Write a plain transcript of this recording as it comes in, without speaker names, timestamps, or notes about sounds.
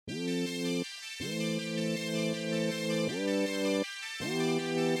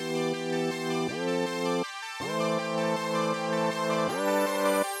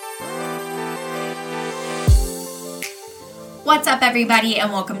What's up, everybody, and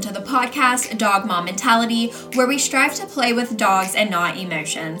welcome to the podcast, Dog Mom Mentality, where we strive to play with dogs and not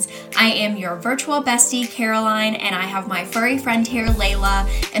emotions. I am your virtual bestie, Caroline, and I have my furry friend here, Layla,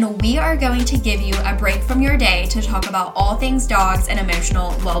 and we are going to give you a break from your day to talk about all things dogs and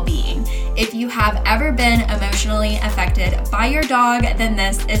emotional well-being. If you have ever been emotionally affected by your dog, then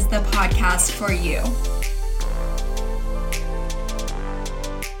this is the podcast for you.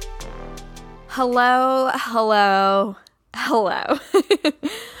 Hello.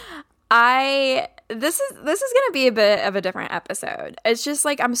 This is gonna be a bit of a different episode. It's just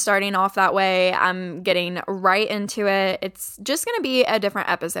like I'm starting off that way. I'm getting right into it. It's just gonna be a different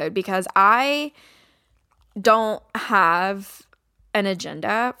episode because I don't have an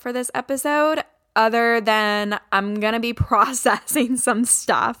agenda for this episode other than I'm gonna be processing some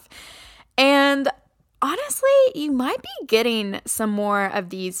stuff. And honestly, you might be getting some more of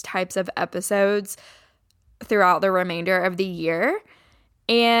these types of episodes throughout the remainder of the year.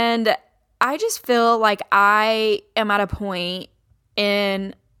 And I just feel like I am at a point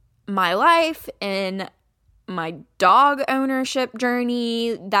in my life, in my dog ownership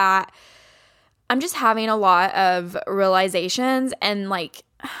journey, that I'm just having a lot of realizations and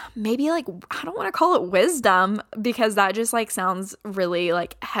maybe I don't want to call it wisdom because that just sounds really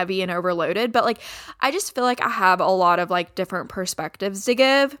heavy and overloaded, but I just feel like I have a lot of different perspectives to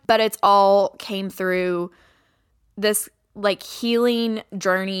give, but it's all came through this healing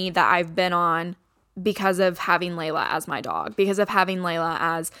journey that I've been on because of having Layla as my dog, because of having Layla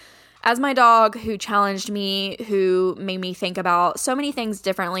as my dog who challenged me, who made me think about so many things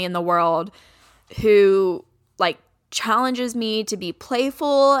differently in the world, who challenges me to be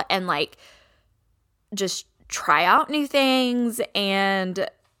playful and just try out new things. And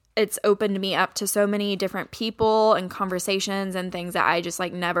it's opened me up to so many different people and conversations and things that I just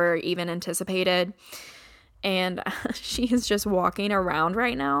never even anticipated. And she is just walking around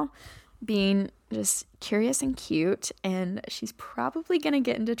right now being just curious and cute, and she's probably gonna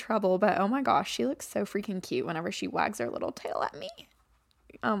get into trouble, but oh my gosh, she looks so freaking cute whenever she wags her little tail at me.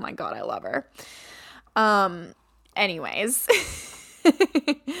 Oh my god, I love her. Anyways.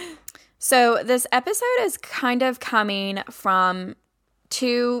 So this episode is kind of coming from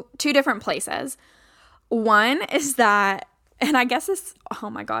two different places. One is that, and I guess it's,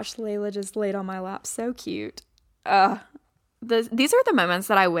 oh my gosh, Layla just laid on my lap. So cute. These are the moments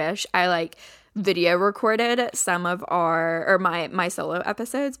that I wish I video recorded some of my solo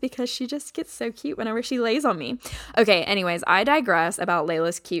episodes because she just gets so cute whenever she lays on me. Okay, anyways, I digress about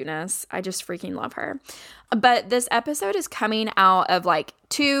Layla's cuteness. I just freaking love her. But this episode is coming out of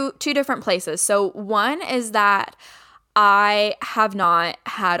two different places. So one is that I have not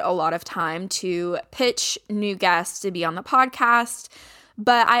had a lot of time to pitch new guests to be on the podcast,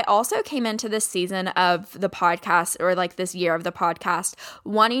 but I also came into this season of the podcast, or this year of the podcast,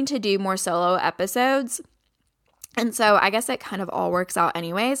 wanting to do more solo episodes. And so I guess it kind of all works out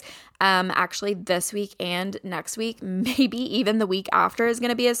anyways. Actually, this week and next week, maybe even the week after, is going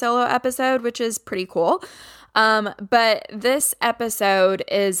to be a solo episode, which is pretty cool. But this episode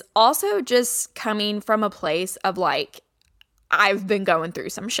is also just coming from a place of I've been going through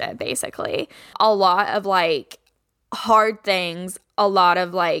some shit, basically. A lot of hard things, a lot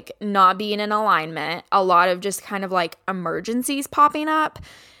of not being in alignment, a lot of just kind of emergencies popping up.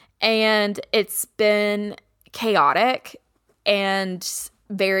 And it's been chaotic and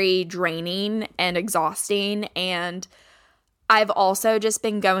very draining and exhausting. And I've also just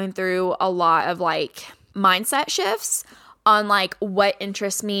been going through a lot of mindset shifts on what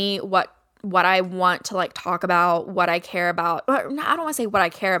interests me, what I want to talk about, what I care about. I don't want to say what I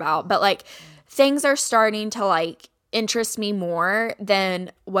care about, but things are starting to interest me more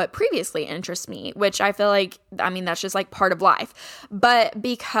than what previously interests me, which I feel that's just part of life. But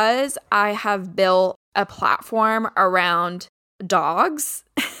because I have built a platform around dogs,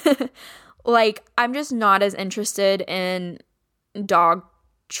 I'm just not as interested in dog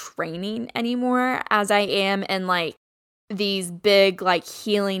training anymore as I am in these big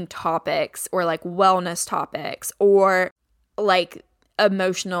healing topics or wellness topics or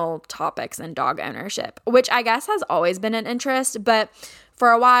emotional topics in dog ownership, which I guess has always been an interest. But for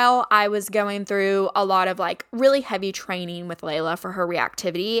a while I was going through a lot of really heavy training with Layla for her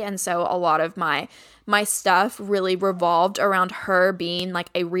reactivity, and so a lot of my stuff really revolved around her being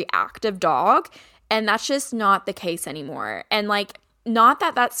a reactive dog, and that's just not the case anymore. And not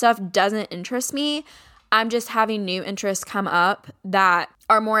that stuff doesn't interest me, I'm just having new interests come up that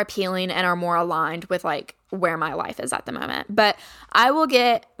are more appealing and are more aligned with where my life is at the moment. But I will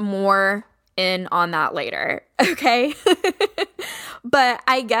get more in on that later, okay? But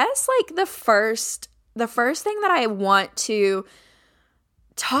I guess the first the first thing that I want to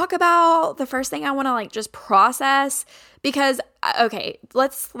talk about, the first thing I want to like just process, because okay,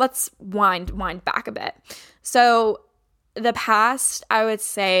 let's wind back a bit. So the past, I would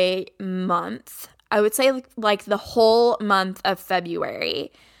say like the whole month of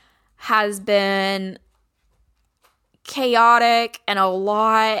February has been chaotic and a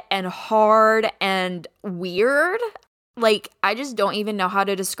lot and hard and weird. Like, I just don't even know how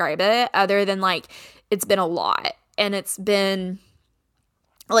to describe it other than like it's been a lot, and it's been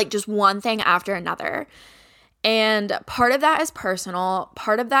like just one thing after another. And part of that is personal,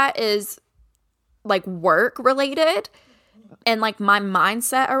 part of that is like work related and like my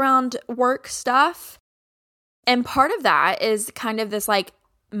mindset around work stuff. And part of that is kind of this like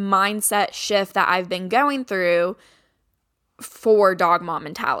mindset shift that I've been going through for dog mom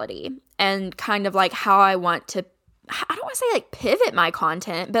mentality, and kind of like how I want to, I don't want to say like pivot my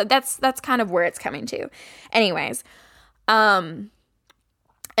content, but that's kind of where it's coming to. Anyways, and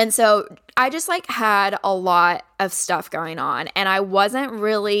so I just like had a lot of stuff going on, and I wasn't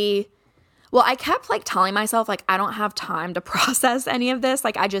really, well, I kept like telling myself like I don't have time to process any of this.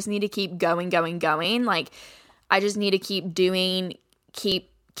 Like I just need to keep going. Like I just need to keep doing, keep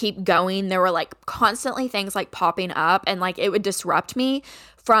going. There were like constantly things like popping up, and like it would disrupt me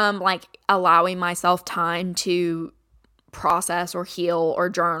from like allowing myself time to process or heal or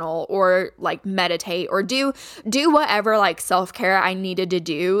journal or like meditate or do whatever like self-care I needed to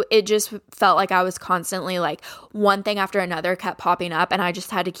do. It just felt like I was constantly like one thing after another kept popping up, and I just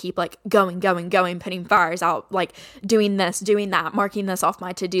had to keep like going, putting fires out, like doing this, doing that, marking this off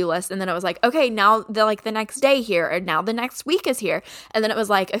my to-do list. And then it was like, okay, now the next day here, or now the next week is here. And then it was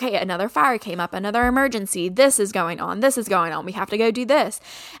like, okay, another fire came up, another emergency, this is going on, we have to go do this.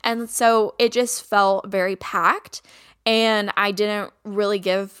 And so it just felt very packed. And I didn't really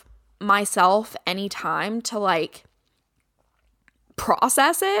give myself any time to like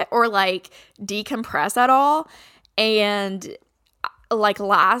process it or like decompress at all. And like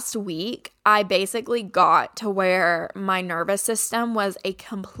last week, I basically got to where my nervous system was a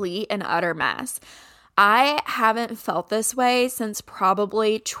complete and utter mess. I haven't felt this way since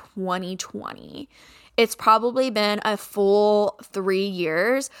probably 2020. It's probably been a full 3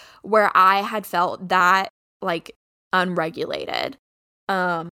 years where I had felt that like unregulated.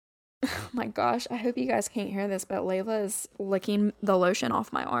 Oh my gosh, I hope you guys can't hear this, but Layla is licking the lotion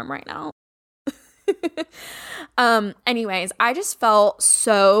off my arm right now. Anyways, I just felt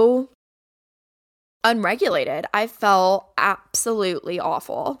so unregulated. I felt absolutely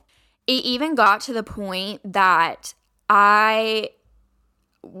awful. It even got to the point that I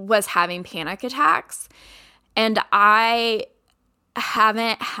was having panic attacks, and I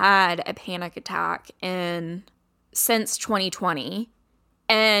haven't had a panic attack since 2020,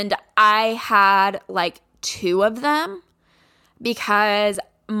 and I had like 2 of them because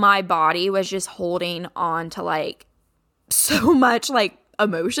my body was just holding on to like so much like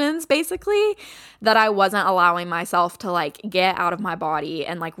emotions basically that I wasn't allowing myself to like get out of my body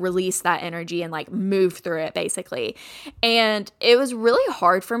and like release that energy and like move through it basically. And it was really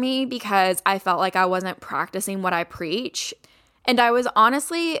hard for me because I felt like I wasn't practicing what I preach. And I was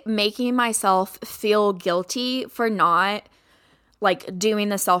honestly making myself feel guilty for not like doing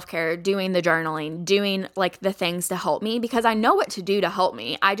the self-care, doing the journaling, doing like the things to help me, because I know what to do to help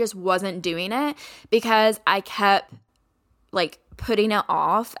me. I just wasn't doing it because I kept like putting it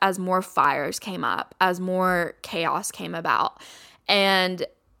off as more fires came up, as more chaos came about. And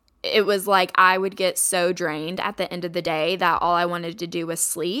it was like I would get so drained at the end of the day that all I wanted to do was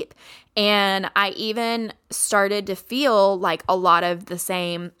sleep. And I even started to feel like a lot of the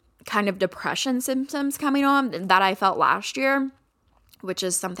same kind of depression symptoms coming on that I felt last year, which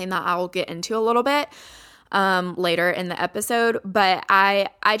is something that I'll get into a little bit later in the episode. But I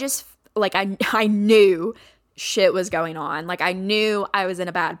just like I knew shit was going on. Like I knew I was in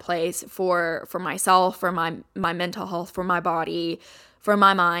a bad place for myself, for my mental health, for my body, for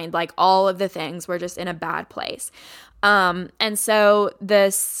my mind. Like all of the things were just in a bad place. And so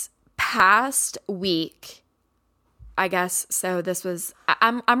this past week, I guess, so this was,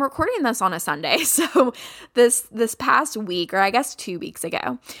 I'm recording this on a Sunday. So this past week, or I guess 2 weeks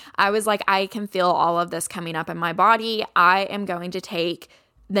ago, I was like, I can feel all of this coming up in my body. I am going to take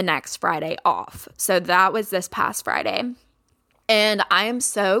the next Friday off. So that was this past Friday. And I am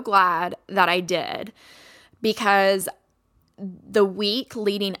so glad that I did, because the week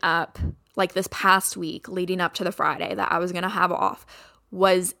leading up, like this past week leading up to the Friday that I was going to have off,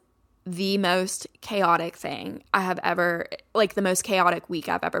 was the most chaotic thing I have ever, like the most chaotic week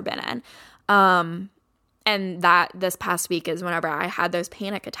I've ever been in. And that this past week is whenever I had those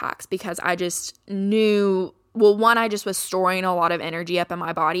panic attacks, because I just knew, well, one, I just was storing a lot of energy up in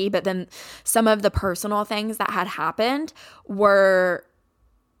my body, but then some of the personal things that had happened were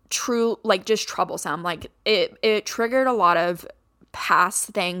just troublesome. Like it triggered a lot of past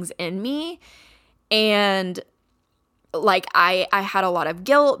things in me. And like I had a lot of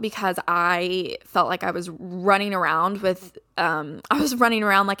guilt because I felt like I was running around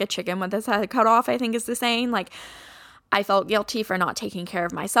like a chicken with its head cut off, I think is the saying. Like, I felt guilty for not taking care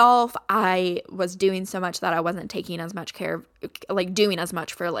of myself. I was doing so much that I wasn't taking as much care of, like doing as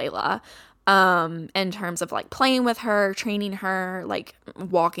much for Layla, in terms of like playing with her, training her, like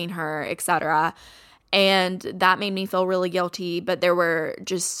walking her, etc. And that made me feel really guilty. But there were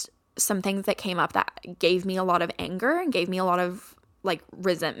just some things that came up that gave me a lot of anger and gave me a lot of like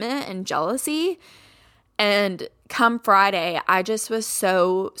resentment and jealousy. And come Friday, I just was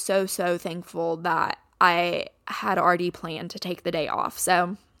so thankful that I had already planned to take the day off.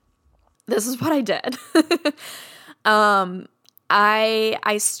 So this is what I did.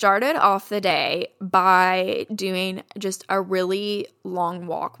 I started off the day by doing just a really long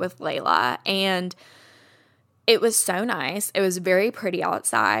walk with Layla, and it was so nice. It was very pretty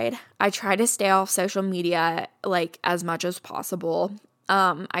outside. I tried to stay off social media like as much as possible.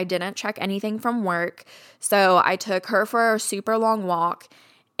 I didn't check anything from work. So I took her for a super long walk,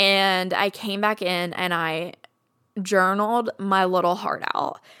 and I came back in and I journaled my little heart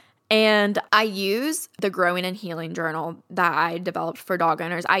out. And I use the Growing and Healing journal that I developed for dog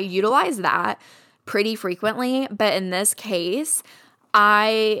owners. I utilize that pretty frequently, but in this case,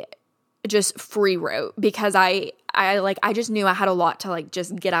 I just free wrote because I just knew I had a lot to like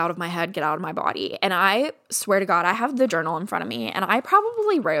just get out of my head, get out of my body. And I swear to God, I have the journal in front of me, and I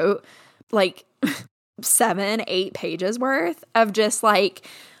probably wrote like 7-8 pages worth of just like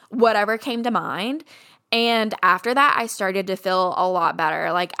whatever came to mind. And after that, I started to feel a lot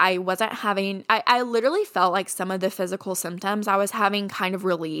better. Like I wasn't having, I literally felt like some of the physical symptoms I was having kind of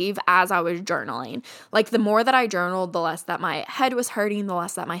relieve as I was journaling. Like the more that I journaled, the less that my head was hurting, the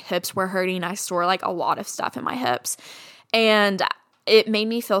less that my hips were hurting. I store like a lot of stuff in my hips, and it made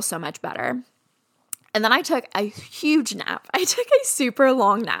me feel so much better. And then I took a huge nap. I took a super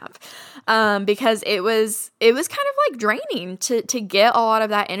long nap because it was kind of like draining to get a lot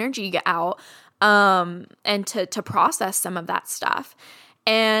of that energy out. And to process some of that stuff.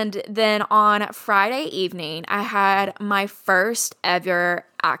 And then on Friday evening, I had my first ever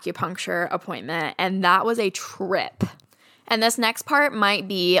acupuncture appointment, and that was a trip. And this next part might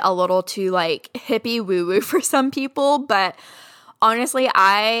be a little too like hippie woo-woo for some people, but honestly,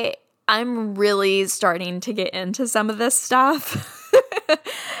 I'm really starting to get into some of this stuff.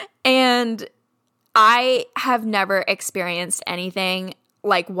 And I have never experienced anything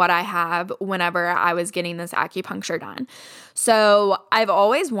like what I have whenever I was getting this acupuncture done. So I've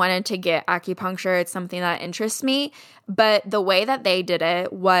always wanted to get acupuncture. It's something that interests me, but the way that they did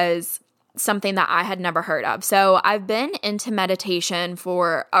it was something that I had never heard of. So I've been into meditation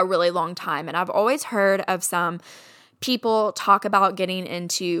for a really long time, and I've always heard of some people talk about getting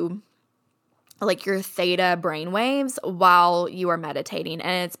into like your theta brainwaves while you are meditating.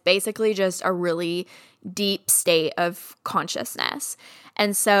 And it's basically just a really deep state of consciousness.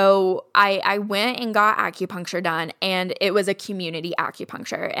 And so I went and got acupuncture done, and it was a community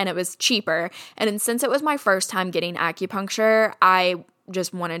acupuncture, and it was cheaper. And since it was my first time getting acupuncture, I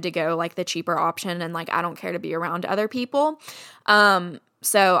just wanted to go like the cheaper option, and like I don't care to be around other people.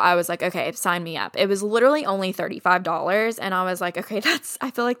 So I was like, okay, sign me up. It was literally only $35, and I was like, okay, I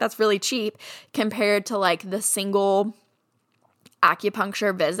feel like that's really cheap compared to like the single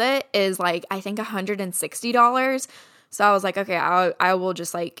acupuncture visit is like I think $160. So I was like, okay, I will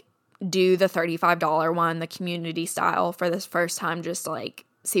just like do the $35 one, the community style, for this first time, just to like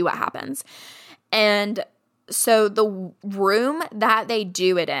see what happens. And so the room that they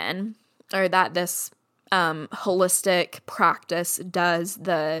do it in, or that this holistic practice does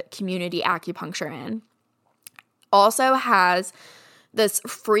the community acupuncture in, also has this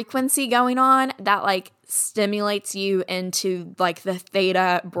frequency going on that like stimulates you into like the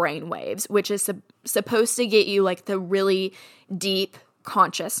theta brain waves, which is supposed to get you like the really deep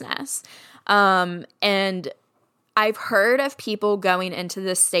consciousness. And I've heard of people going into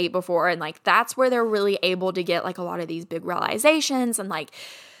this state before, and like that's where they're really able to get like a lot of these big realizations and like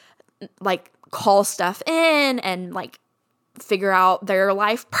call stuff in and like figure out their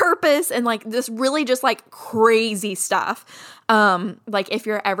life purpose and like this really just like crazy stuff. Like if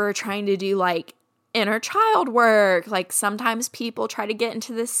you're ever trying to do like inner child work, like sometimes people try to get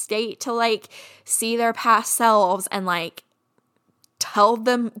into this state to like see their past selves and like tell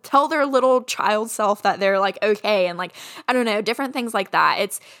their little child self that they're like okay, and like I don't know, different things like that.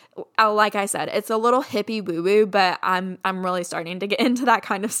 It's like I said, it's a little hippie woo woo, but I'm really starting to get into that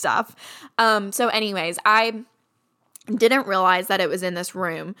kind of stuff. So anyways, I didn't realize that it was in this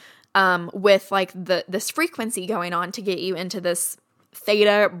room with like this frequency going on to get you into this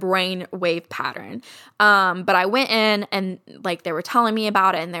theta brain wave pattern. But I went in and like they were telling me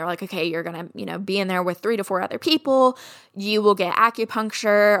about it, and they were like, okay, you're going to, be in there with 3 to 4 other people. You will get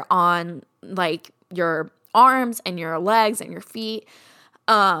acupuncture on like your arms and your legs and your feet.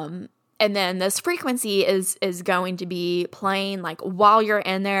 And then this frequency is going to be playing like while you're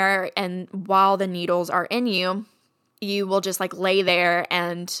in there, and while the needles are in you, you will just like lay there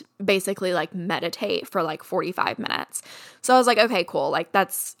and basically like meditate for like 45 minutes. So I was like, okay, cool. Like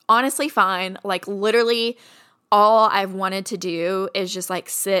that's honestly fine. Like literally all I've wanted to do is just like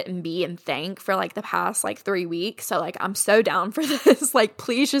sit and be and think for like the past like 3 weeks. So like I'm so down for this. Like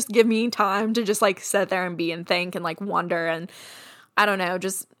please just give me time to just like sit there and be and think and like wonder and I don't know,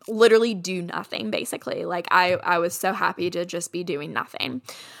 just literally do nothing basically. Like I was so happy to just be doing nothing.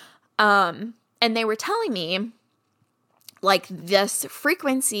 And they were telling me like this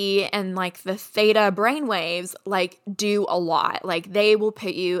frequency and like the theta brainwaves like do a lot. Like they will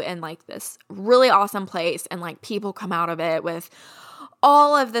put you in like this really awesome place, and like people come out of it with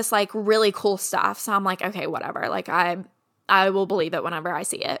all of this like really cool stuff. So I'm like, okay, whatever. Like I will believe it whenever I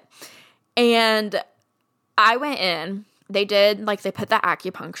see it. And I went in, they put the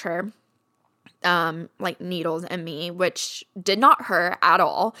acupuncture like needles in me, which did not hurt at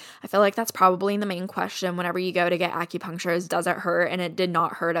all. I feel like that's probably the main question whenever you go to get acupuncture is, does it hurt? And it did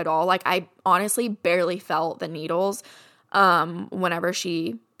not hurt at all. Like I honestly barely felt the needles whenever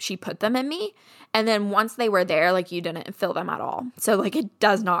she put them in me. And then once they were there, like you didn't feel them at all. So like it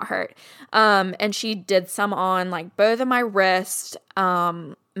does not hurt. And she did some on like both of my wrists,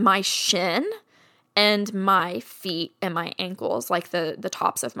 my shin, and my feet and my ankles, like the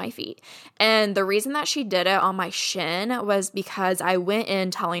tops of my feet. And the reason that she did it on my shin was because I went in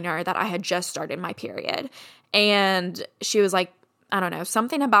telling her that I had just started my period. And she was like, I don't know,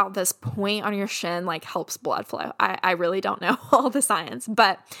 something about this point on your shin like helps blood flow. I really don't know all the science.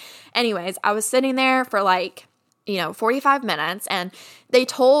 But anyways, I was sitting there for like 45 minutes, and they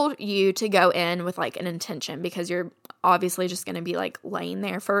told you to go in with like an intention because you're obviously just going to be like laying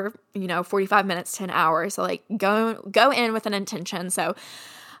there for 45 minutes to an hour. So like go in with an intention. So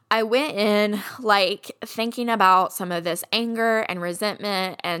I went in like thinking about some of this anger and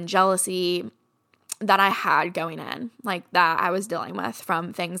resentment and jealousy that I had going in, like that I was dealing with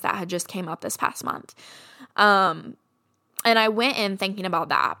from things that had just came up this past month. And I went in thinking about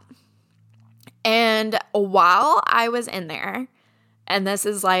that. And while I was in there, and this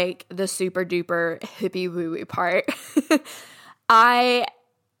is like the super duper hippie woo woo part, I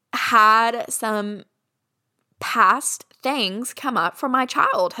had some past things come up from my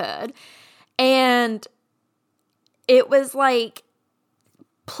childhood. And it was like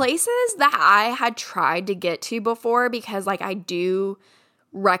places that I had tried to get to before, because like I do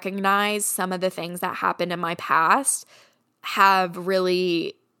recognize some of the things that happened in my past have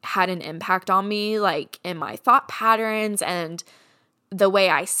really had an impact on me, like in my thought patterns and the way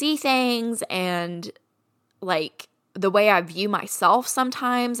I see things, and like the way I view myself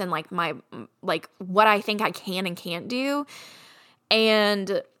sometimes, and like my like what I think I can and can't do.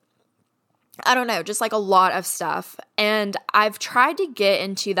 And I don't know, just like a lot of stuff. And I've tried to get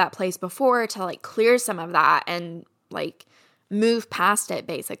into that place before to like clear some of that and like move past it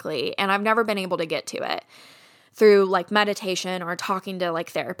basically. And I've never been able to get to it through like meditation or talking to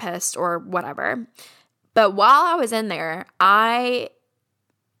like therapists or whatever. But while I was in there, I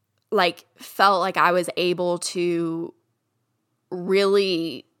like felt like I was able to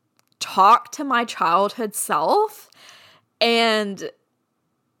really talk to my childhood self, and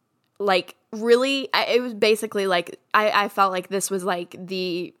like really it was basically like I felt like this was like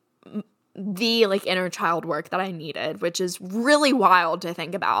the like inner child work that I needed, which is really wild to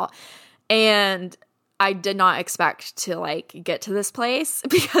think about. And I did not expect to like get to this place,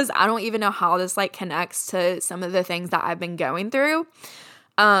 because I don't even know how this like connects to some of the things that I've been going through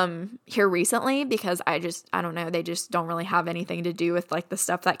here recently, because I don't know, they just don't really have anything to do with like the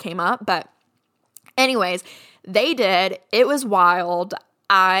stuff that came up. But anyways, they did. It was wild.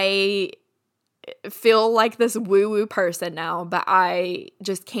 I feel like this woo-woo person now, but I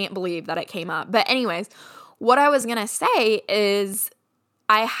just can't believe that it came up. But anyways, what I was gonna say is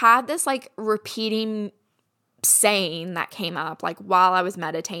I had this like repeating saying that came up like while I was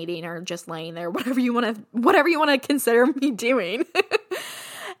meditating or just laying there, whatever you want to consider me doing.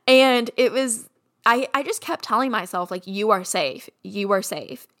 And it was I just kept telling myself, like, you are safe, you are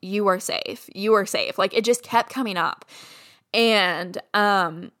safe, you are safe, you are safe. Like, it just kept coming up. And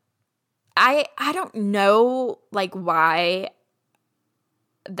I don't know, like, why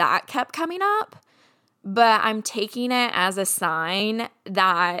that kept coming up, but I'm taking it as a sign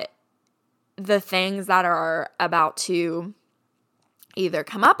that the things that are about to either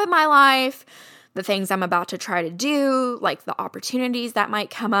come up in my life, the things I'm about to try to do, like the opportunities that might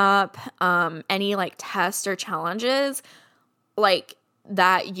come up, any like tests or challenges, like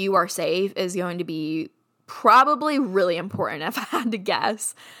that you are safe is going to be probably really important if I had to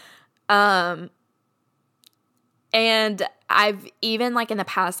guess. And I've even like in the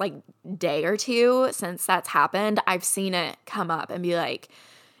past like day or two since that's happened, I've seen it come up and be like,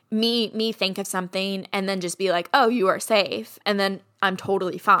 me think of something and then just be like, oh, you are safe. And then I'm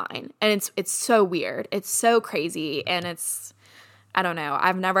totally fine. And it's so weird. It's so crazy. And I don't know.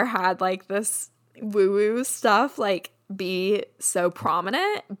 I've never had like this woo-woo stuff like be so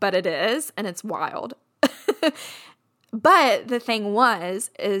prominent, but it is, and it's wild. But the thing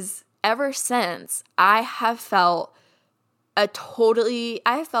is ever since I have felt like a totally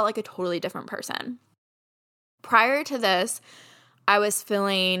different person. Prior to this, I was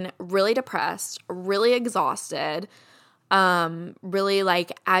feeling really depressed, really exhausted, really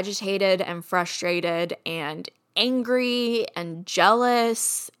like agitated and frustrated and angry and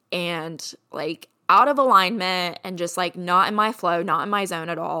jealous and like out of alignment and just like not in my flow, not in my zone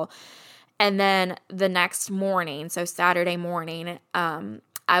at all. And then the next morning, so Saturday morning,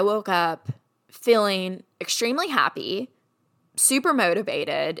 I woke up feeling extremely happy, super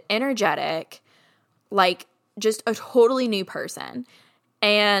motivated, energetic, like just a totally new person.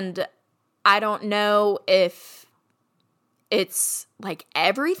 And I don't know if it's like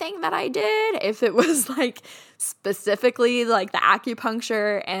everything that I did, if it was like specifically like the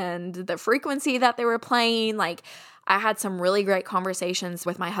acupuncture and the frequency that they were playing. Like I had some really great conversations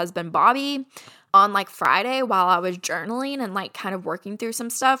with my husband, Bobby, on like Friday while I was journaling and like kind of working through some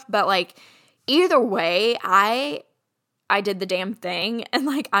stuff. But like either way, I did the damn thing and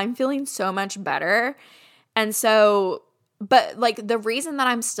like I'm feeling so much better. And so, but like the reason that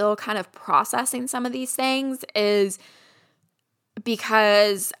I'm still kind of processing some of these things is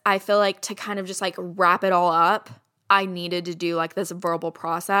because I feel like to kind of just like wrap it all up, I needed to do like this verbal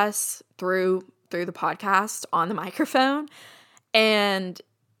process through the podcast on the microphone and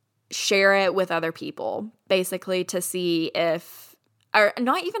share it with other people, basically to see if, or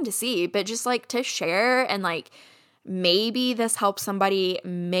not even to see, but just like to share and like maybe this helps somebody,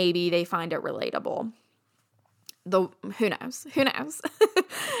 maybe they find it relatable. Who knows?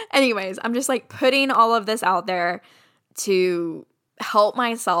 Anyways, I'm just like putting all of this out there to help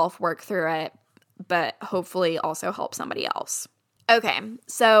myself work through it, but hopefully also help somebody else. Okay,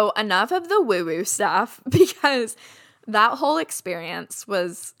 so enough of the woo-woo stuff because that whole experience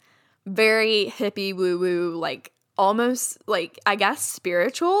was very hippie woo-woo, like almost like, I guess,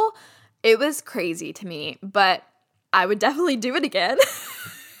 spiritual. It was crazy to me, but I would definitely do it again.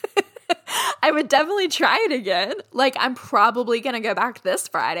 I would definitely try it again. Like, I'm probably going to go back this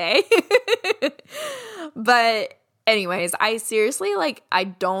Friday. But anyways, I seriously, like, I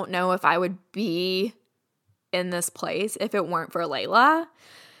don't know if I would be in this place if it weren't for Layla,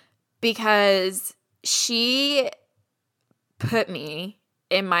 because she put me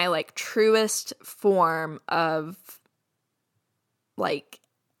in my, like, truest form of, like,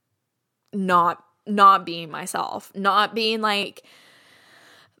 not being myself, not being, like,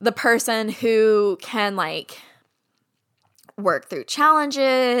 the person who can like work through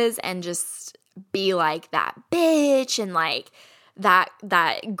challenges and just be like that bitch and like that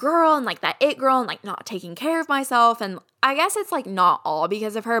girl and like that it girl and like not taking care of myself. And I guess it's like not all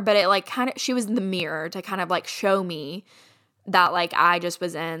because of her, but it like kind of, she was the mirror to kind of like show me that like I just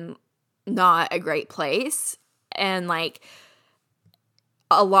was in not a great place. And like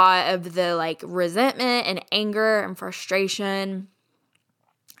a lot of the like resentment and anger and frustration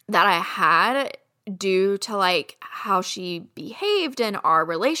that I had due to like how she behaved in our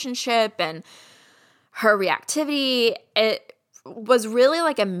relationship and her reactivity, it was really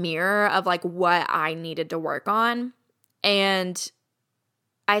like a mirror of like what I needed to work on. And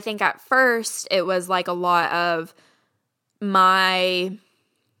I think at first it was like a lot of my,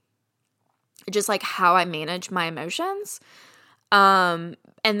 just like how I manage my emotions. And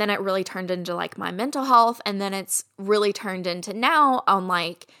then it really turned into like my mental health. And then it's really turned into now on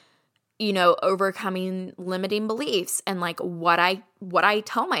like, you know, overcoming limiting beliefs and like what I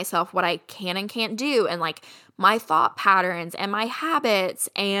tell myself, what I can and can't do, and like my thought patterns and my habits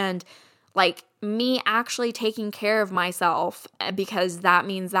and Like me actually taking care of myself, because that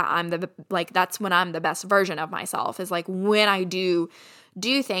means that that's when I'm the best version of myself, is like when I do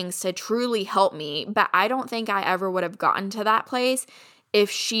things to truly help me. But I don't think I ever would have gotten to that place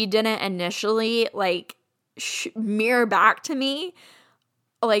if she didn't initially like mirror back to me,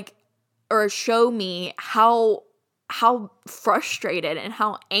 like, or show me how frustrated and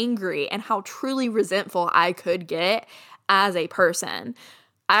how angry and how truly resentful I could get as a person.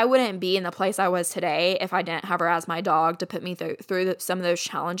 I wouldn't be in the place I was today if I didn't have her as my dog to put me through some of those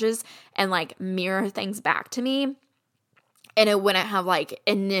challenges and like mirror things back to me. And it wouldn't have like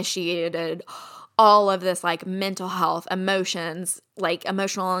initiated all of this like mental health, emotions, like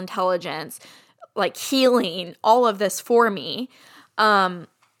emotional intelligence, like healing, all of this for me. And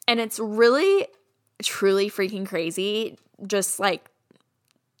it's really, truly freaking crazy, just like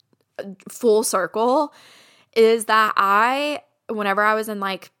full circle, is that whenever I was in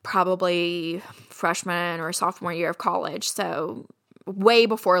like probably freshman or sophomore year of college, so way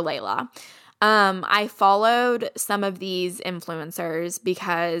before Layla, I followed some of these influencers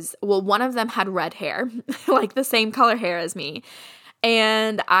because, well, one of them had red hair, like the same color hair as me.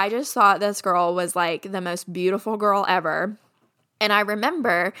 And I just thought this girl was like the most beautiful girl ever. And I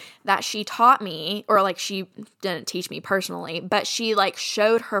remember that she taught me, or like she didn't teach me personally, but she like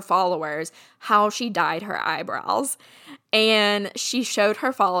showed her followers how she dyed her eyebrows. And she showed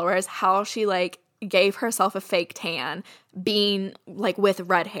her followers how she like gave herself a fake tan being like with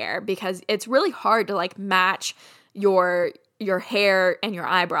red hair, because it's really hard to like match your hair and your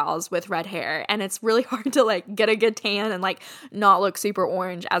eyebrows with red hair, and it's really hard to like get a good tan and like not look super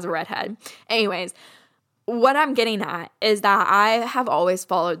orange as a redhead. Anyways, what I'm getting at is that I have always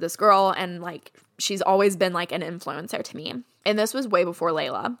followed this girl, and like she's always been like an influencer to me, and this was way before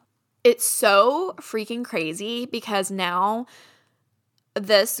Layla. It's so freaking crazy because now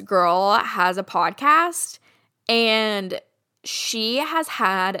this girl has a podcast, and she has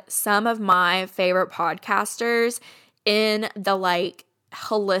had some of my favorite podcasters in the like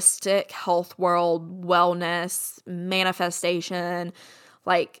holistic health world, wellness, manifestation,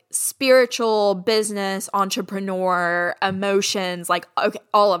 like spiritual, business, entrepreneur, emotions, like okay,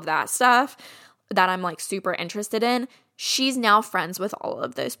 all of that stuff that I'm like super interested in. She's now friends with all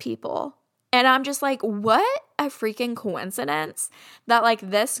of those people. And I'm just like, what a freaking coincidence that like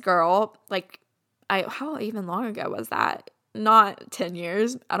this girl, like how even long ago was that? Not 10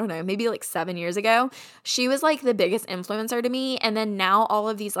 years, I don't know, maybe like 7 years ago. She was like the biggest influencer to me. And then now all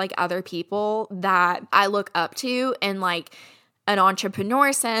of these like other people that I look up to in like an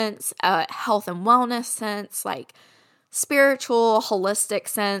entrepreneur sense, a health and wellness sense, like spiritual, holistic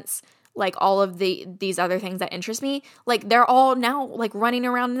sense, like all of these other things that interest me, like they're all now like running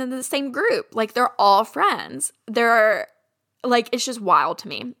around in the same group. Like they're all friends. They're like, it's just wild to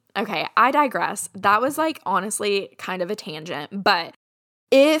me. Okay, I digress. That was like honestly kind of a tangent, but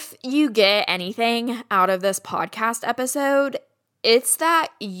if you get anything out of this podcast episode, it's that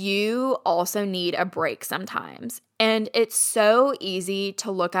you also need a break sometimes. And it's so easy to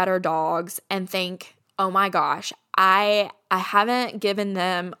look at our dogs and think, oh my gosh, I haven't given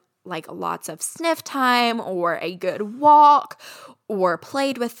them like lots of sniff time or a good walk or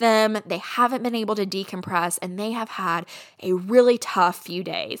played with them. They haven't been able to decompress, and they have had a really tough few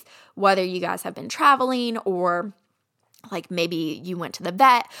days, whether you guys have been traveling or like maybe you went to the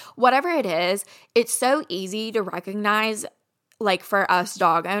vet, whatever it is. It's so easy to recognize, like for us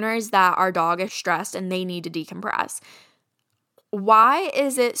dog owners, that our dog is stressed and they need to decompress. Why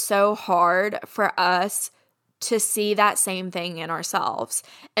is it so hard for us to see that same thing in ourselves,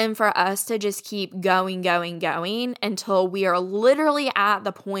 and for us to just keep going until we are literally at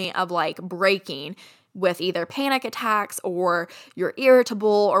the point of like breaking with either panic attacks or you're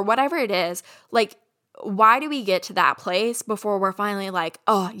irritable or whatever it is? Like, why do we get to that place before we're finally like,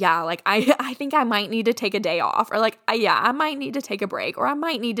 oh yeah, like I think I might need to take a day off, or like, yeah, I might need to take a break, or I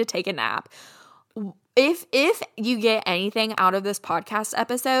might need to take a nap. If you get anything out of this podcast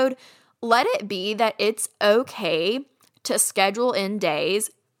episode, let it be that it's okay to schedule in days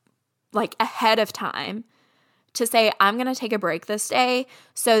like ahead of time to say, I'm going to take a break this day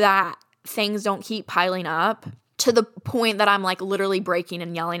so that things don't keep piling up to the point that I'm like literally breaking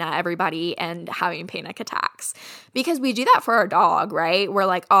and yelling at everybody and having panic attacks. Because we do that for our dog, right? We're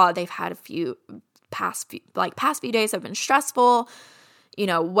like, oh, they've had past few days have been stressful. You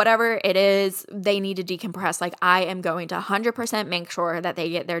know, whatever it is, they need to decompress. Like, I am going to 100% make sure that they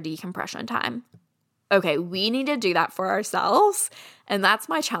get their decompression time. Okay, we need to do that for ourselves. And that's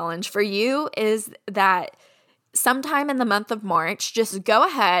my challenge for you, is that sometime in the month of March, just go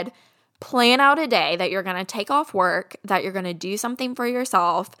ahead, plan out a day that you're going to take off work, that you're going to do something for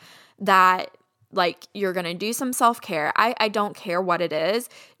yourself, that like you're going to do some self-care. I don't care what it is.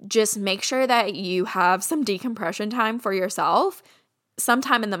 Just make sure that you have some decompression time for yourself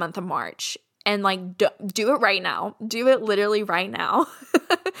sometime in the month of March. And like do it right now. Do it literally right now.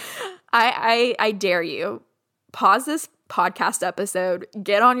 I dare you. Pause this podcast episode,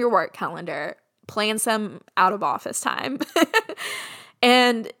 get on your work calendar, plan some out of office time.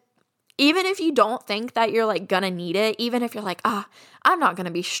 And even if you don't think that you're like gonna need it, even if you're like, I'm not gonna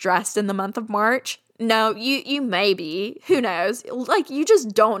be stressed in the month of March. No, you may be. Who knows? Like, you just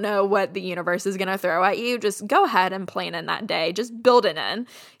don't know what the universe is gonna throw at you. Just go ahead and plan in that day. Just build it in.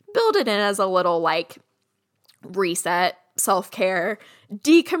 Build it in as a little like reset, self-care,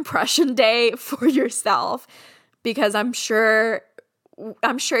 decompression day for yourself. Because I'm sure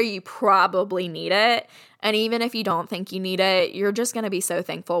you probably need it. And even if you don't think you need it, you're just going to be so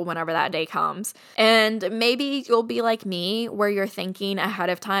thankful whenever that day comes. And maybe you'll be like me, where you're thinking ahead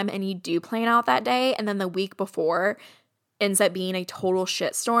of time and you do plan out that day, and then the week before ends up being a total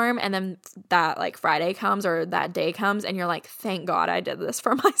shitstorm, and then that like Friday comes or that day comes and you're like, thank God I did this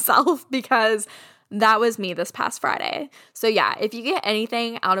for myself, because that was me this past Friday. So yeah, if you get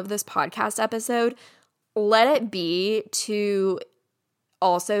anything out of this podcast episode, let it be to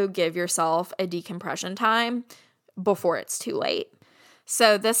also give yourself a decompression time before it's too late.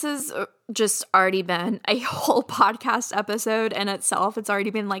 So this has just already been a whole podcast episode in itself. It's already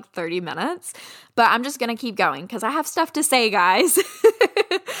been like 30 minutes, but I'm just going to keep going because I have stuff to say, guys.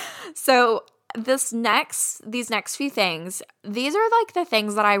 So these next few things, these are like the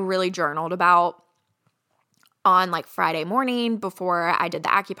things that I really journaled about on like Friday morning before I did the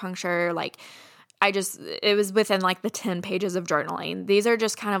acupuncture. Like, it was within like the 10 pages of journaling. These are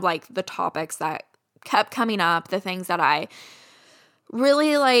just kind of like the topics that kept coming up, the things that I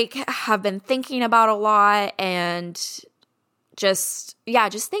really like have been thinking about a lot, and just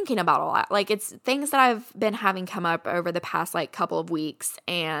thinking about a lot. Like, it's things that I've been having come up over the past like couple of weeks,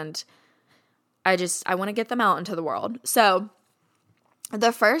 and I want to get them out into the world. So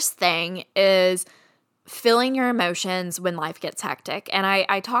the first thing is feeling your emotions when life gets hectic. And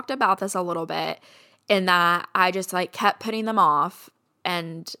I talked about this a little bit, in that I just like kept putting them off,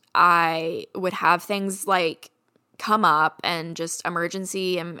 and I would have things like come up and just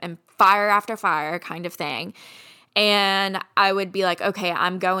emergency and fire after fire kind of thing. And I would be like, okay,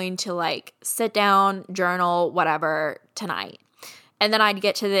 I'm going to like sit down, journal, whatever tonight. And then I'd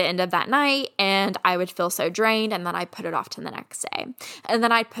get to the end of that night and I would feel so drained, and then I'd put it off to the next day. And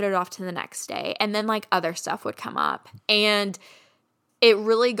then I'd put it off to the next day. And then like other stuff would come up. And it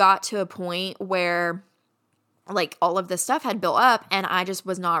really got to a point where like all of this stuff had built up and I just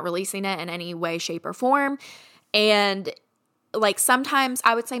was not releasing it in any way, shape, or form. And like sometimes,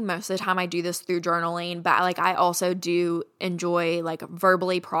 I would say most of the time I do this through journaling, but like I also do enjoy like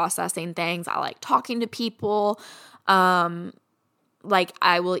verbally processing things. I like talking to people. Like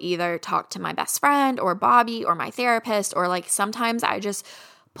I will either talk to my best friend or Bobby or my therapist, or like sometimes I just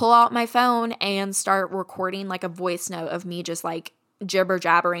pull out my phone and start recording like a voice note of me just like jibber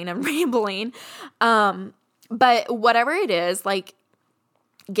jabbering and rambling. But whatever it is, like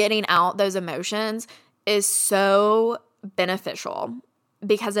getting out those emotions is so beneficial,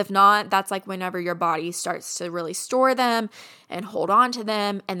 because if not, that's like whenever your body starts to really store them and hold on to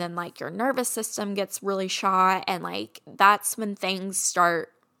them, and then like your nervous system gets really shot, and like that's when things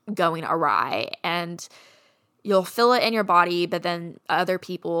start going awry, and you'll feel it in your body, but then other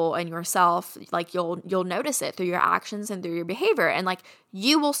people and yourself, like you'll notice it through your actions and through your behavior, and like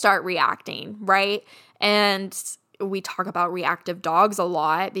you will start reacting, right? And we talk about reactive dogs a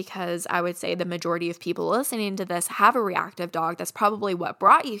lot, because I would say the majority of people listening to this have a reactive dog. That's probably what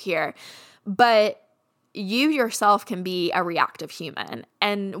brought you here. But you yourself can be a reactive human.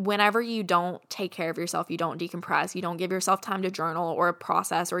 And whenever you don't take care of yourself, you don't decompress, you don't give yourself time to journal or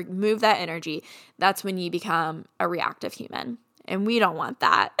process or move that energy, that's when you become a reactive human. And we don't want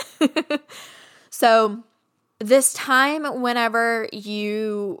that. So this time, whenever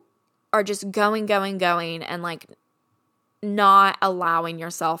you are just going, and like not allowing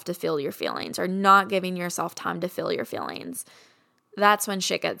yourself to feel your feelings, or not giving yourself time to feel your feelings, that's when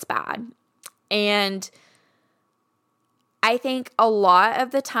shit gets bad. And I think a lot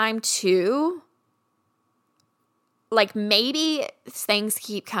of the time too, like maybe things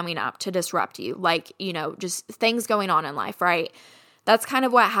keep coming up to disrupt you, like, you know, just things going on in life, right? That's kind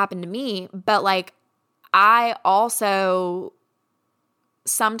of what happened to me. But like I also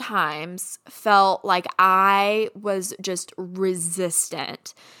sometimes felt like I was just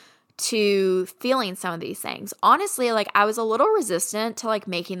resistant to feeling some of these things. Honestly, like I was a little resistant to like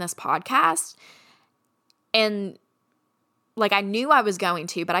making this podcast. And like I knew I was going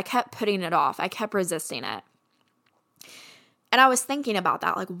to, but I kept putting it off. I kept resisting it. And I was thinking about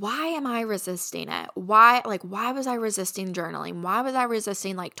that, like, why am I resisting it? Why was I resisting journaling? Why was I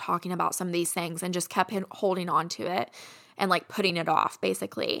resisting like talking about some of these things and just kept holding on to it and like putting it off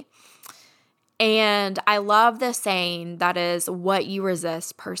basically? And I love the saying that is, what you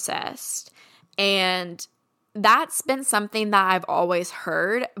resist persists. And that's been something that I've always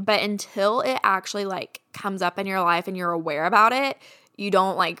heard, but until it actually like comes up in your life and you're aware about it, you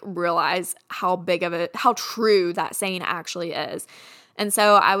don't like realize how true that saying actually is. And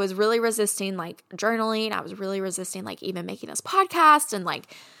so I was really resisting like journaling. I was really resisting like even making this podcast and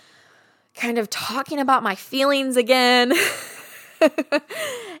like kind of talking about my feelings again.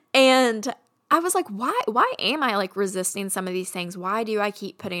 And I was like, why am I like resisting some of these things? Why do I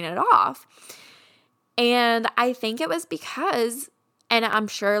keep putting it off? And I think it was because, and I'm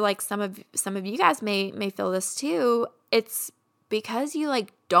sure like some of you guys may feel this too, it's because you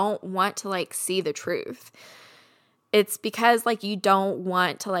like don't want to like see the truth. It's because like you don't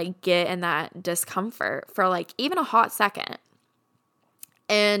want to like get in that discomfort for like even a hot second.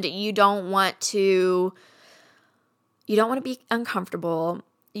 And you don't want to be uncomfortable.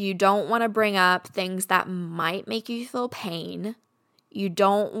 You don't want to bring up things that might make you feel pain. You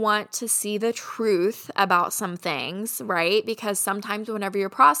don't want to see the truth about some things, right? Because sometimes whenever you're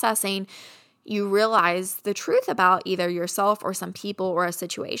processing, you realize the truth about either yourself or some people or a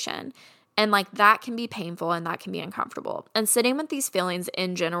situation. And like that can be painful and that can be uncomfortable. And sitting with these feelings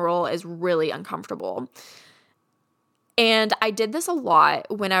in general is really uncomfortable. And I did this a lot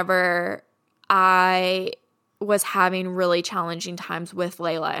whenever I was having really challenging times with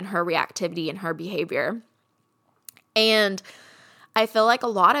Layla and her reactivity and her behavior. And I feel like a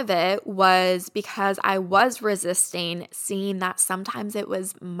lot of it was because I was resisting seeing that sometimes it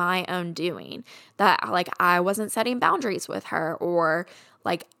was my own doing, that like I wasn't setting boundaries with her, or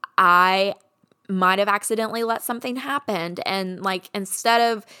like I might have accidentally let something happen. And like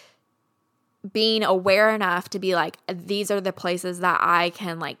instead of being aware enough to be like, these are the places that I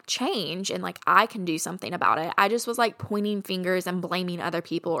can like change and like I can do something about it, I just was like pointing fingers and blaming other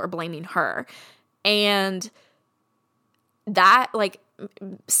people or blaming her. And that like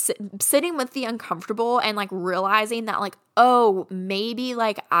sitting with the uncomfortable and like realizing that like, oh, maybe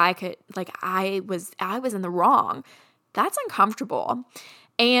like I could, like I was in the wrong. That's uncomfortable.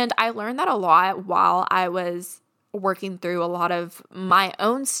 And I learned that a lot while I was working through a lot of my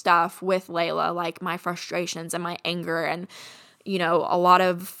own stuff with Layla, like my frustrations and my anger and, you know, a lot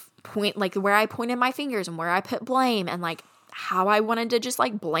of like where I pointed my fingers and where I put blame and like how I wanted to just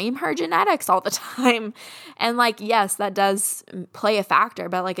like blame her genetics all the time. And like, yes, that does play a factor,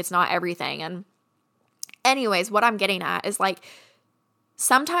 but like it's not everything. And anyways, what I'm getting at is like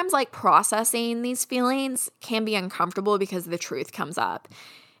sometimes like processing these feelings can be uncomfortable because the truth comes up.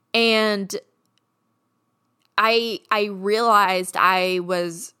 And I realized I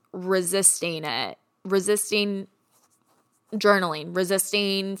was resisting it, resisting journaling,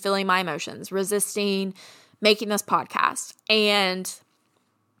 resisting feeling my emotions, resisting making this podcast. And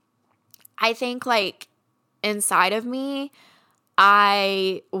I think like inside of me,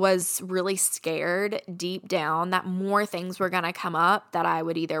 I was really scared deep down that more things were going to come up that I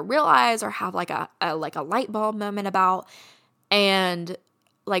would either realize or have like a light bulb moment about. And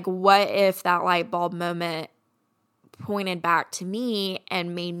like, what if that light bulb moment pointed back to me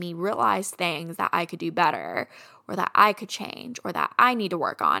and made me realize things that I could do better, or that I could change, or that I need to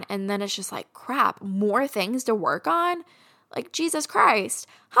work on? And then it's just like, crap, more things to work on? Like, Jesus Christ,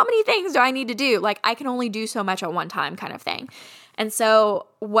 how many things do I need to do? Like, I can only do so much at one time kind of thing. And so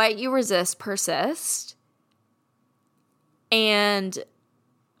what you resist persists. And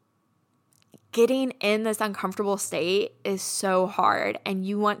getting in this uncomfortable state is so hard, and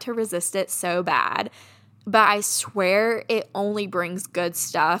you want to resist it so bad. But I swear it only brings good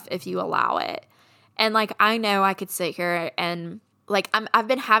stuff if you allow it. And like, I know I could sit here and like, I've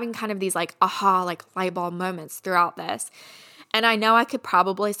been having kind of these like aha, like light bulb moments throughout this. And I know I could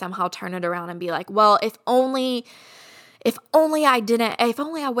probably somehow turn it around and be like, well, if only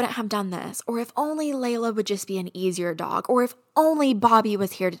I wouldn't have done this, or if only Layla would just be an easier dog, or if only Bobby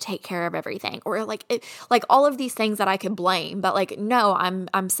was here to take care of everything, or like all of these things that I could blame. But like, no,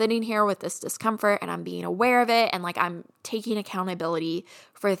 I'm sitting here with this discomfort and I'm being aware of it, and like I'm taking accountability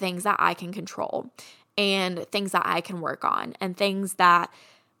for things that I can control and things that I can work on and things that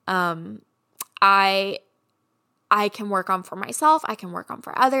I can work on for myself, I can work on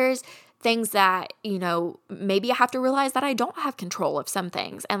for others. Things that, you know, maybe I have to realize that I don't have control of some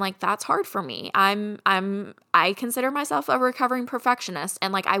things. And like, that's hard for me. I consider myself a recovering perfectionist,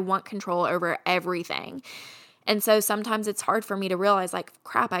 and like, I want control over everything. And so sometimes it's hard for me to realize like,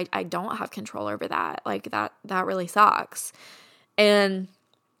 crap, I don't have control over that. Like that really sucks. And,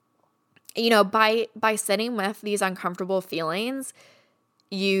 you know, by sitting with these uncomfortable feelings,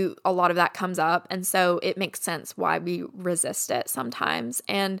 a lot of that comes up. And so it makes sense why we resist it sometimes.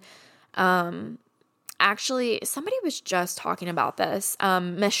 And, actually somebody was just talking about this.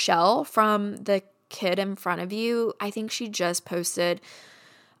 Michelle from The Kid in Front of You, I think she just posted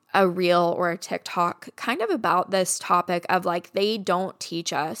a reel or a TikTok kind of about this topic of like, they don't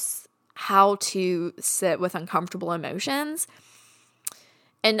teach us how to sit with uncomfortable emotions.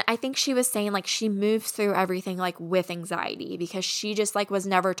 And I think she was saying like she moves through everything like with anxiety because she just like was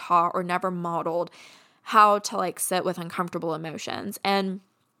never taught or never modeled how to like sit with uncomfortable emotions. And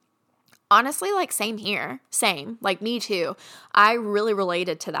honestly, like same here, same, like me too. I really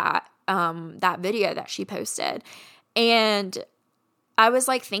related to that video that she posted. And I was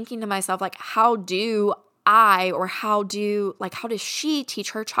like thinking to myself, like, how does she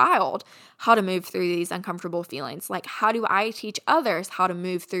teach her child how to move through these uncomfortable feelings? Like, how do I teach others how to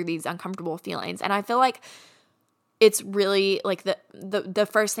move through these uncomfortable feelings? And I feel like it's really like the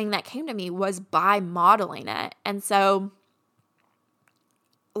first thing that came to me was by modeling it. And so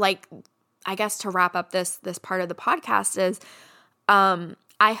like, I guess to wrap up this part of the podcast is,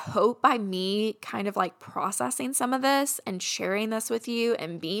 I hope by me kind of like processing some of this and sharing this with you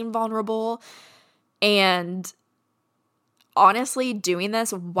and being vulnerable and honestly doing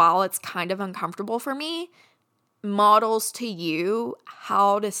this while it's kind of uncomfortable for me models to you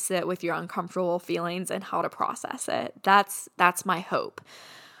how to sit with your uncomfortable feelings and how to process it. That's my hope.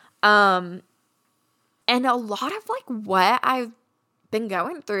 And a lot of like what I've been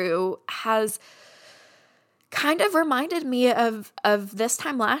going through has kind of reminded me of this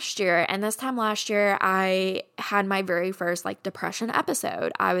time last year. And this time last year, I had my very first like depression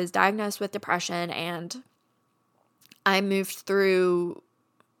episode. I was diagnosed with depression and I moved through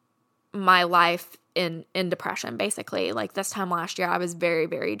my life in depression, basically. Like this time last year, I was very,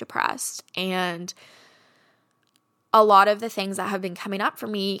 very depressed. And a lot of the things that have been coming up for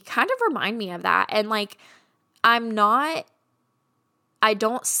me kind of remind me of that. And like, I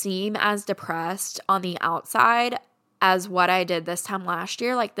don't seem as depressed on the outside as what I did this time last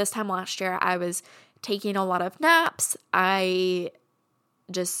year. Like this time last year, I was taking a lot of naps. I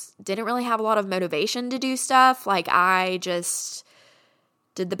just didn't really have a lot of motivation to do stuff. Like I just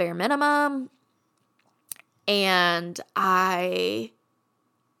did the bare minimum. And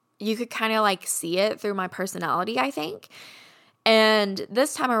you could kind of like see it through my personality, I think. And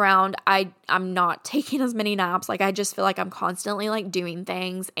this time around, I'm not taking as many naps. Like, I just feel like I'm constantly, like, doing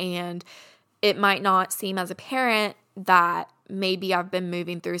things. And it might not seem as apparent that maybe I've been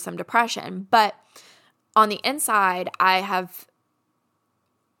moving through some depression. But on the inside, I have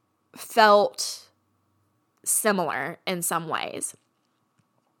felt similar in some ways.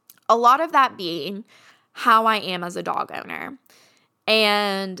 A lot of that being how I am as a dog owner.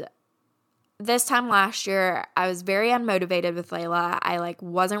 And this time last year, I was very unmotivated with Layla. I like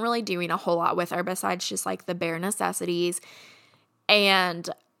wasn't really doing a whole lot with her besides just like the bare necessities. And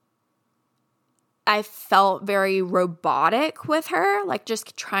I felt very robotic with her, like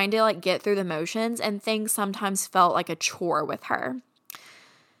just trying to like get through the motions, and things sometimes felt like a chore with her.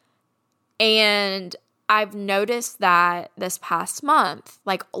 And I've noticed that this past month,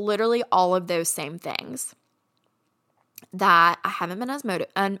 like literally all of those same things, that I haven't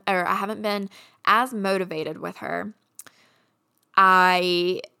been as motivated with her.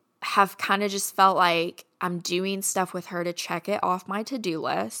 I have kind of just felt like I'm doing stuff with her to check it off my to-do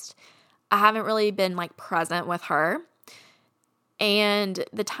list. I haven't really been like present with her. And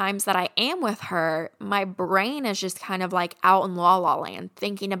the times that I am with her, my brain is just kind of like out in la la land,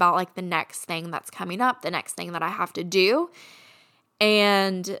 thinking about like the next thing that's coming up, the next thing that I have to do.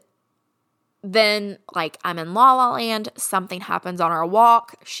 And then like I'm in la la land, something happens on our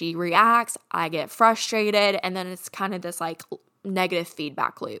walk, she reacts, I get frustrated, and then it's kind of this like negative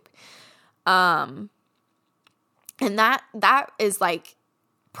feedback loop. And that is like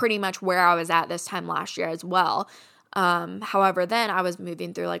pretty much where I was at this time last year as well. However, then I was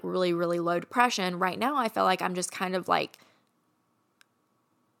moving through like really, really low depression. Right now, I feel like I'm just kind of like,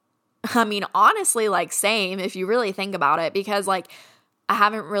 I mean, honestly, like same if you really think about it, because like I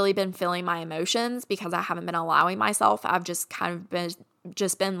haven't really been feeling my emotions because I haven't been allowing myself. I've just kind of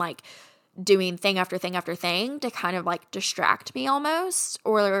been like doing thing after thing after thing to kind of like distract me almost,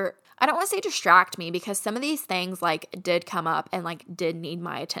 or I don't want to say distract me, because some of these things like did come up and like did need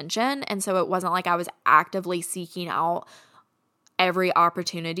my attention. And so it wasn't like I was actively seeking out every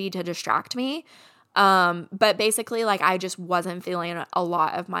opportunity to distract me. But basically, like, I just wasn't feeling a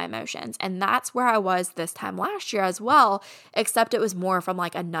lot of my emotions. And that's where I was this time last year as well, except it was more from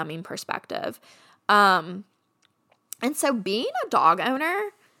like a numbing perspective. And so being a dog owner,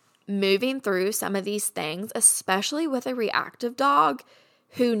 moving through some of these things, especially with a reactive dog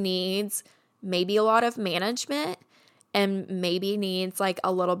who needs maybe a lot of management and maybe needs like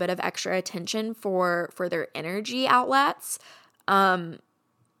a little bit of extra attention for their energy outlets,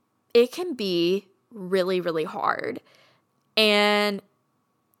 it can be really, really hard. And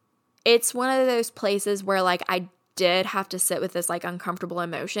it's one of those places where like I did have to sit with this like uncomfortable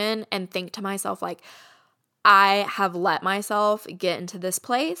emotion and think to myself like, I have let myself get into this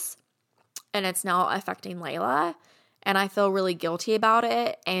place and it's now affecting Layla, and I feel really guilty about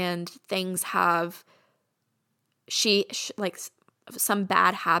it, and things have like some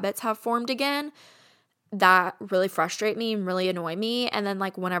bad habits have formed again that really frustrate me and really annoy me. And then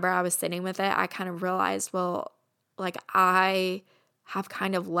like whenever I was sitting with it, I kind of realized, well, like I have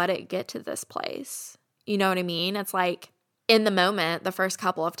kind of let it get to this place. You know what I mean? It's like in the moment, the first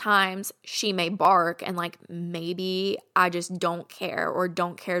couple of times she may bark and like maybe I just don't care or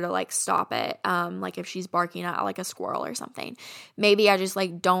don't care to like stop it. Like if she's barking at like a squirrel or something, maybe I just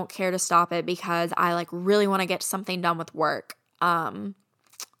like don't care to stop it because I like really want to get something done with work.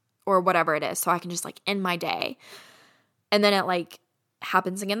 Or whatever it is, so I can just like end my day. And then it like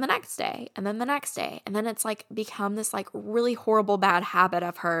happens again the next day, and then the next day. And then it's like become this like really horrible bad habit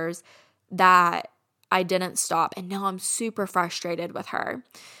of hers that I didn't stop. And now I'm super frustrated with her.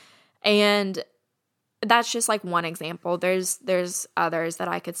 And that's just like one example. There's others that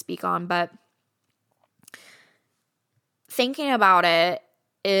I could speak on, but thinking about it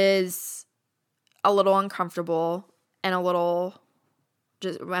is a little uncomfortable and a little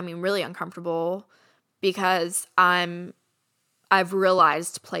really uncomfortable because I've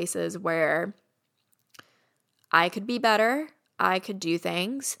realized places where I could be better. I could do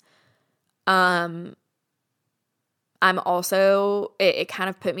things. I'm also, it kind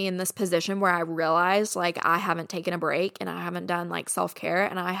of put me in this position where I realized like I haven't taken a break and I haven't done like self-care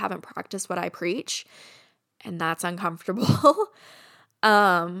and I haven't practiced what I preach, and that's uncomfortable.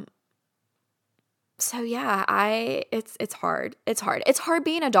 So yeah, it's hard. It's hard. It's hard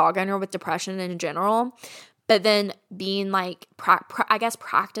being a dog owner with depression in general, but then being like, I guess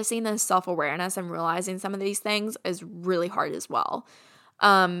practicing this self-awareness and realizing some of these things is really hard as well.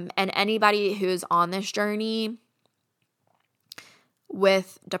 And anybody who's on this journey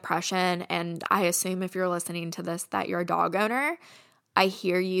with depression, and I assume if you're listening to this that you're a dog owner, I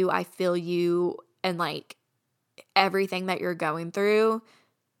hear you, I feel you, and like everything that you're going through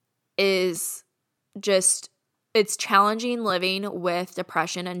is just, it's challenging living with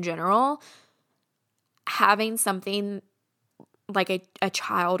depression in general. Having something like a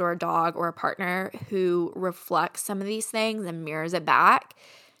child or a dog or a partner who reflects some of these things and mirrors it back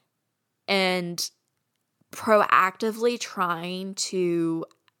and proactively trying to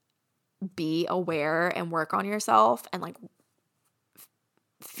be aware and work on yourself and like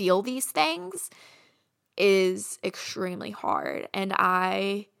feel these things is extremely hard. And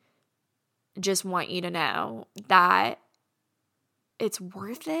I just want you to know that it's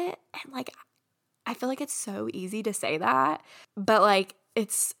worth it. And like, I feel like it's so easy to say that, but like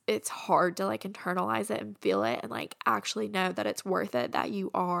it's hard to like internalize it and feel it and like actually know that it's worth it, that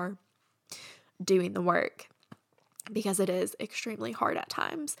you are doing the work, because it is extremely hard at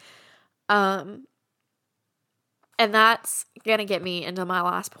times. And that's going to get me into my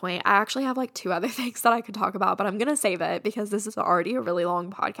last point. I actually have like 2 other things that I could talk about, but I'm going to save it because this is already a really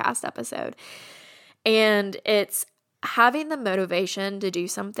long podcast episode. And it's having the motivation to do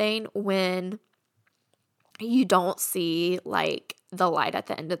something when you don't see like the light at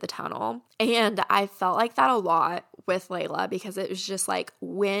the end of the tunnel. And I felt like that a lot with Layla because it was just like,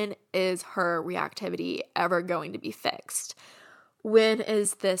 when is her reactivity ever going to be fixed? When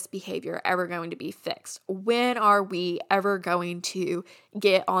is this behavior ever going to be fixed? When are we ever going to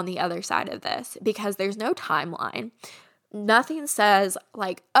get on the other side of this? Because there's no timeline. Nothing says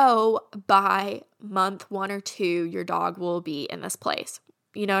like, oh, by month 1 or 2, your dog will be in this place.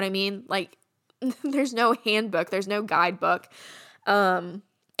 You know what I mean? Like, there's no handbook, there's no guidebook.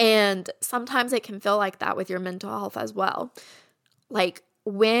 And sometimes it can feel like that with your mental health as well. Like,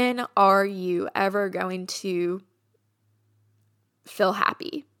 when are you ever going to feel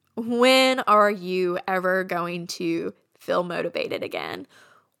happy? When are you ever going to feel motivated again?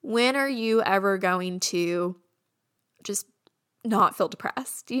 When are you ever going to just not feel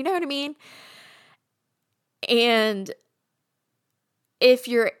depressed? Do you know what I mean? And if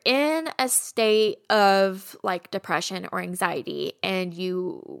you're in a state of like depression or anxiety and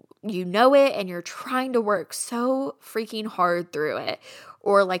you know it and you're trying to work so freaking hard through it,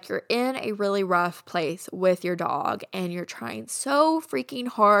 or like you're in a really rough place with your dog and you're trying so freaking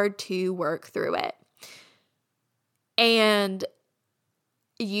hard to work through it, and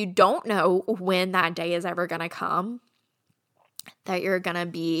you don't know when that day is ever going to come, that you're going to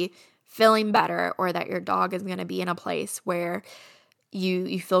be feeling better, or that your dog is going to be in a place where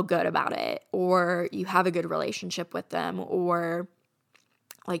you feel good about it, or you have a good relationship with them, or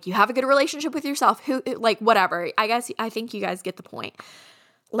like you have a good relationship with yourself, like whatever. I think you guys get the point.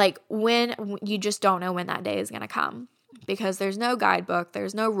 Like when you just don't know when that day is going to come, because there's no guidebook,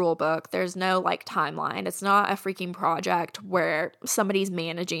 there's no rule book, there's no like timeline. It's not a freaking project where somebody's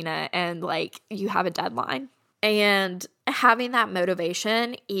managing it and like you have a deadline. And having that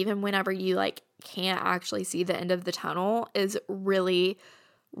motivation, even whenever you like can't actually see the end of the tunnel, is really,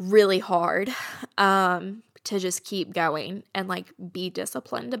 really hard to just keep going and like be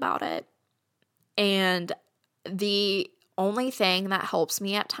disciplined about it. And the only thing that helps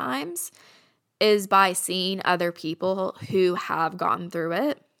me at times is by seeing other people who have gone through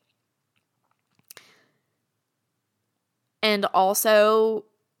it. And also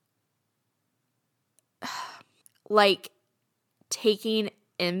like taking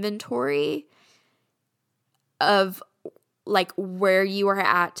inventory of like where you are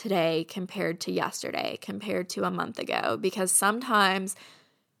at today compared to yesterday, compared to a month ago, because sometimes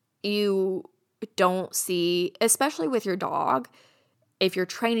you don't see, especially with your dog, if you're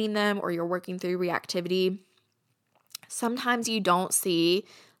training them or you're working through reactivity, sometimes you don't see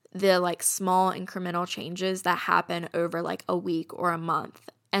the like small incremental changes that happen over like a week or a month.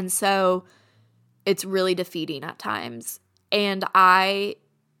 And so it's really defeating at times. And I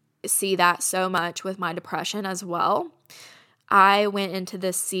see that so much with my depression as well. I went into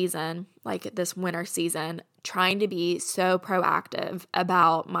this season, like this winter season, trying to be so proactive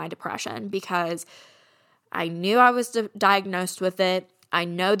about my depression because I knew I was diagnosed with it. I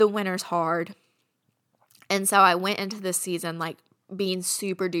know the winter's hard. And so I went into this season like being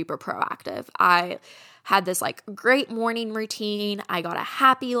super duper proactive. I had this like great morning routine. I got a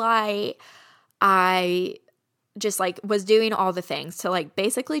happy light. I just like was doing all the things to like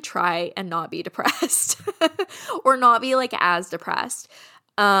basically try and not be depressed or not be like as depressed.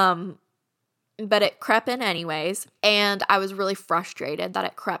 But it crept in anyways. And I was really frustrated that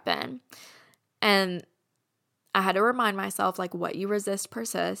it crept in. And I had to remind myself like what you resist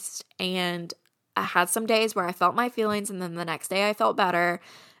persists. And I had some days where I felt my feelings and then the next day I felt better.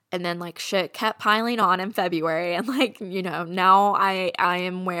 And then like shit kept piling on in February. And like, you know, now I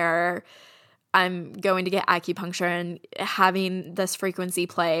am where I'm going to get acupuncture and having this frequency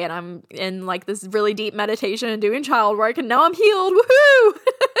play, and I'm in like this really deep meditation and doing child work, and now I'm healed.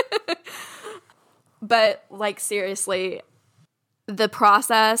 Woohoo! But like seriously, the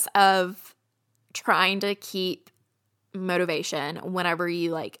process of trying to keep motivation whenever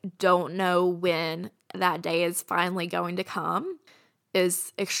you like don't know when that day is finally going to come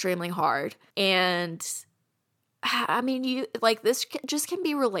is extremely hard. And I mean, you like this just can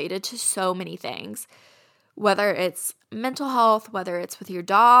be related to so many things, whether it's mental health, whether it's with your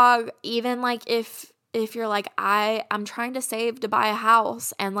dog, even like if you're like, I'm trying to save to buy a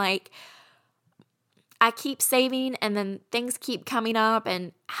house and like I keep saving and then things keep coming up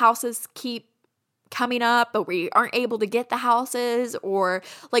and houses keep coming up, but we aren't able to get the houses or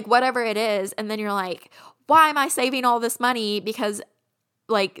like whatever it is. And then you're like, why am I saving all this money? Because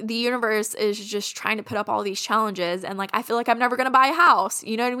like the universe is just trying to put up all these challenges and like I feel like I'm never going to buy a house.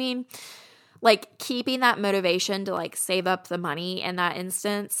 You know what I mean? Like keeping that motivation to like save up the money in that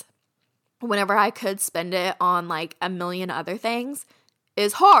instance whenever I could spend it on like a million other things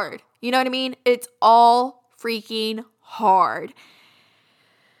is hard. You know what I mean? It's all freaking hard.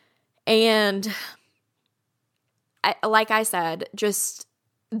 And like I said, just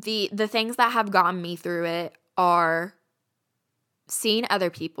the things that have gotten me through it are seeing other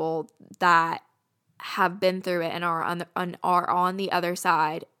people that have been through it and are on the other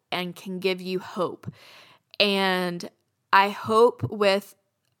side and can give you hope. And I hope with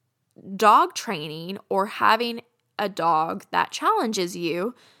dog training or having a dog that challenges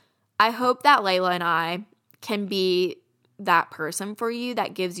you, I hope that Layla and I can be that person for you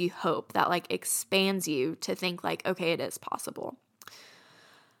that gives you hope, that like expands you to think like, okay, it is possible.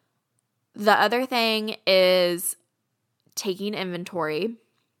 The other thing is taking inventory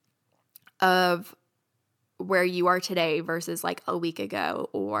of where you are today versus like a week ago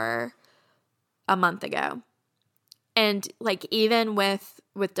or a month ago. And like even with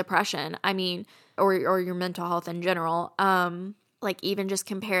depression, I mean, or your mental health in general, like even just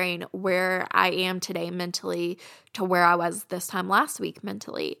comparing where I am today mentally to where I was this time last week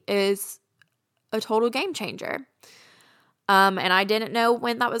mentally is a total game changer. And I didn't know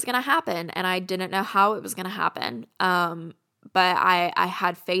when that was going to happen, and I didn't know how it was going to happen. But I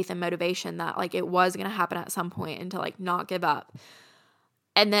had faith and motivation that like it was going to happen at some point, and to like not give up.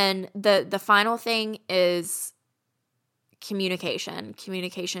 And then the final thing is communication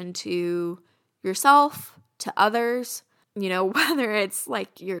to yourself, to others, you know, whether it's like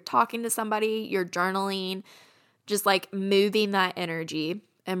you're talking to somebody, you're journaling, just like moving that energy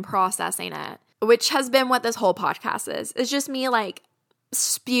and processing it, which has been what this whole podcast is. It's just me like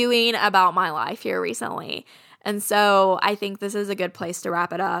spewing about my life here recently. And so I think this is a good place to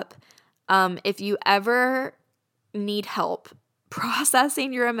wrap it up. If you ever need help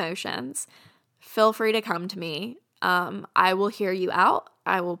processing your emotions, feel free to come to me. I will hear you out.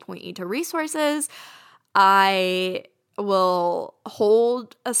 I will point you to resources. I will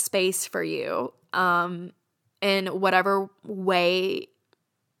hold a space for you in whatever way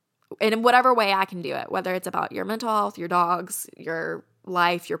I can do it, whether it's about your mental health, your dogs, your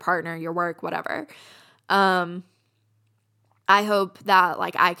life, your partner, your work, whatever. I hope that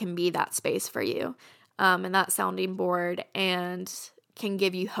like I can be that space for you, and that sounding board, and can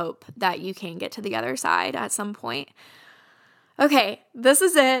give you hope that you can get to the other side at some point. Okay, this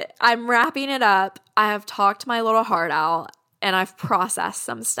is it. I'm wrapping it up. I have talked my little heart out, and I've processed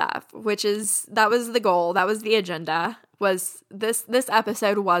some stuff, that was the goal. That was the agenda. Was this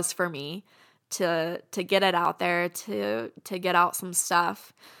episode was for me to get it out there, to get out some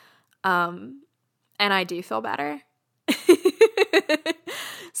stuff. And I do feel better.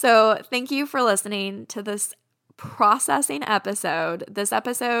 So thank you for listening to this processing episode. This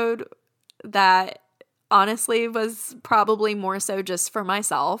episode that honestly was probably more so just for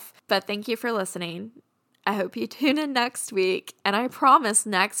myself. But thank you for listening. I hope you tune in next week. And I promise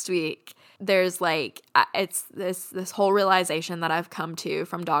next week there's like, it's this whole realization that I've come to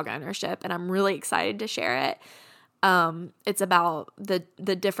from dog ownership, and I'm really excited to share it. It's about the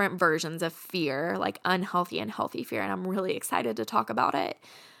different versions of fear, like unhealthy and healthy fear, and I'm really excited to talk about it.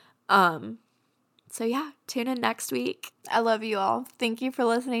 So yeah, tune in next week. I love you all. Thank you for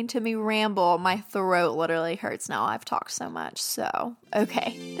listening to me ramble. My throat literally hurts now. I've talked so much. So,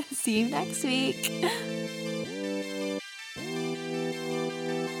 okay. See you next week.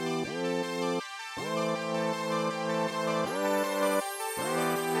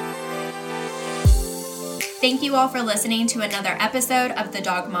 Thank you all for listening to another episode of the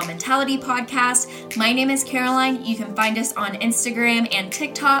Dog Mom Mentality Podcast. My name is Caroline. You can find us on Instagram and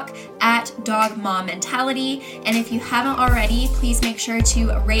TikTok at Dog Mom Mentality. And if you haven't already, please make sure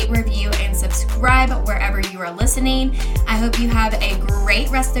to rate, review, and subscribe wherever you are listening. I hope you have a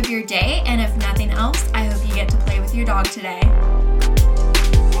great rest of your day. And if nothing else, I hope you get to play with your dog today.